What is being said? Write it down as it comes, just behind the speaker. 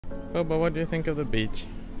Oh, but what do you think of the beach?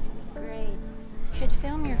 Great. You should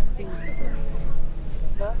film your feet.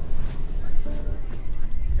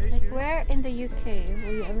 Like, where in the UK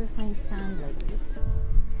will you ever find sand like this?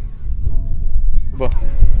 Bobo.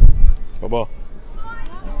 Bobo.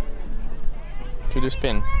 Should you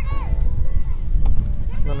spin?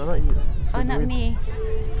 No, not you. Oh, not me.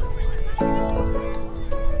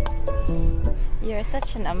 You're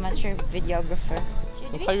such an amateur videographer.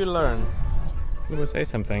 That's how you learn. You will say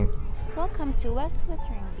something. Welcome to West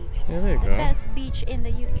Wittering Beach. Yeah, there you the go. best beach in the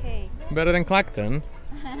UK. Better than Clacton?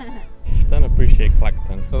 Don't appreciate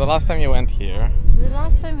Clacton. So the last time you went here? The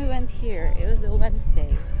last time we went here, it was a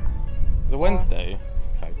Wednesday. It was a Wednesday? It's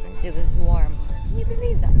exciting. It was warm. Can you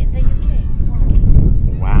believe that? In the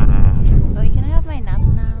UK. Wow. Wow. Oh, can I have my nap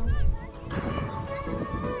now?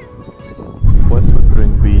 West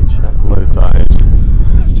Wittering Beach at low tide.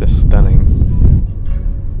 It's just stunning.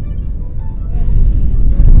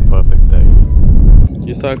 Perfect day.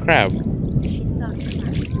 You saw a crab? She saw a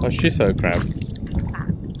crab. Oh, she saw a crab.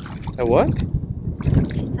 A what?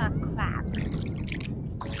 She saw a crab.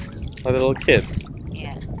 A little kid?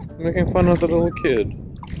 Yeah. You're making fun of the little kid.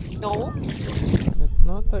 No. It's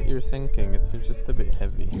not that you're sinking, it's you're just a bit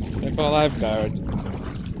heavy. Like a lifeguard.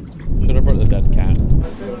 Should have brought the dead cat.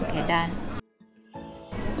 Okay, done.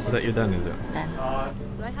 Is that you done, is it? Done.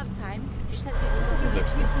 Do I have time? You just have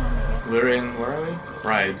to... We're in, where are we?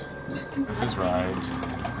 Ride. This is Ride.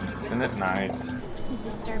 Isn't it nice? You're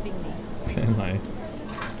disturbing me. Am I? No,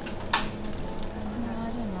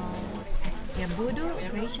 I don't know. Я буду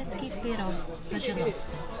греческий пирог,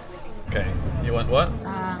 пожалуйста. Okay, you want what?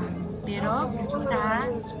 Пирог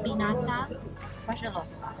со спината,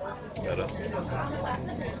 пожалуйста. Got it.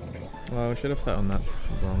 Well, we should have sat on that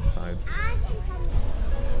wrong side.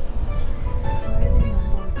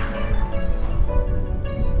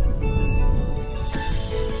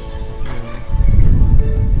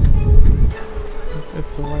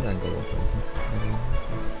 It's a wide angle, I think.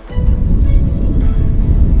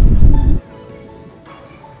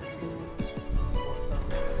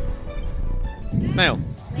 Snail.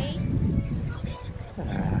 Wait.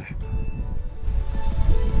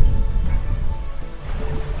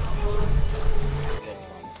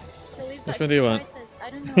 So we've got Which one do you want? choices. I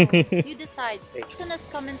don't know. You decide. This one is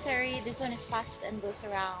commentary. This one is fast and goes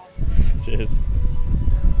around. Cheers.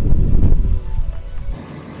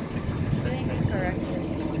 Doing this correctly.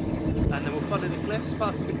 And then we'll follow the cliffs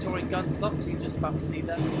past the Victorian gun stop, so you're just about to see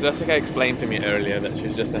that. Jessica explained to me earlier that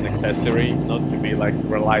she's just an accessory, not to be like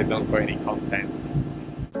relied on for any content.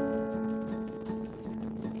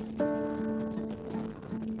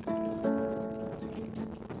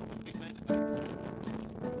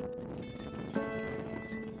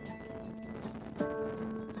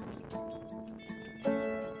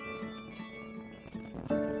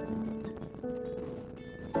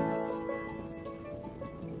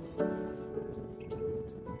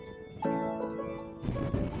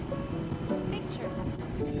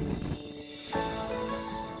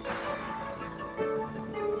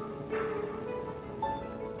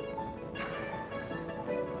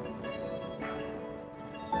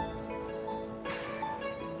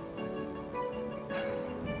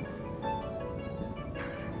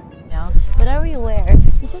 What are we wear?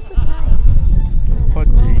 You just look nice.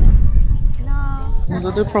 Fuji. No.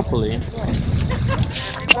 We'll do it properly.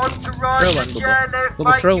 Want to ride Throw one, the Bubba. journey, Bubba,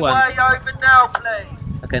 make throw your one. way over now,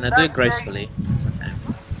 please. Okay, now do it gracefully.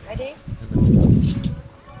 Ready?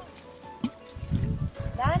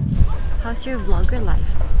 Dad? How's your vlogger life?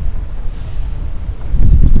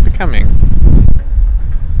 It's becoming.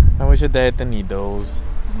 How was your day at the Needles?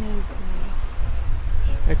 Amazing.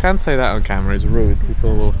 I can't say that on camera, it's rude.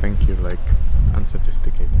 People will think you're like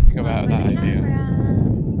unsophisticated. Think about that idea.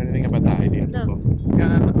 What do you think about that idea? Look.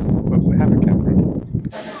 Yeah, no, but we have a camera.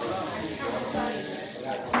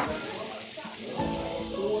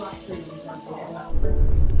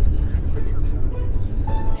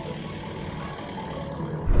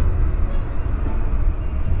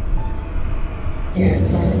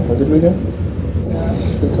 What did we go?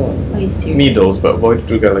 Are you serious? Needles, but what did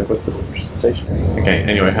we go? Like, what's the station? Okay,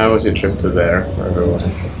 anyway, how was your trip to there, everyone?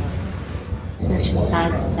 Such a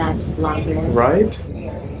sad vlogger. Right?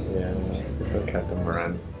 Yeah, the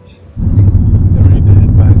catamaran.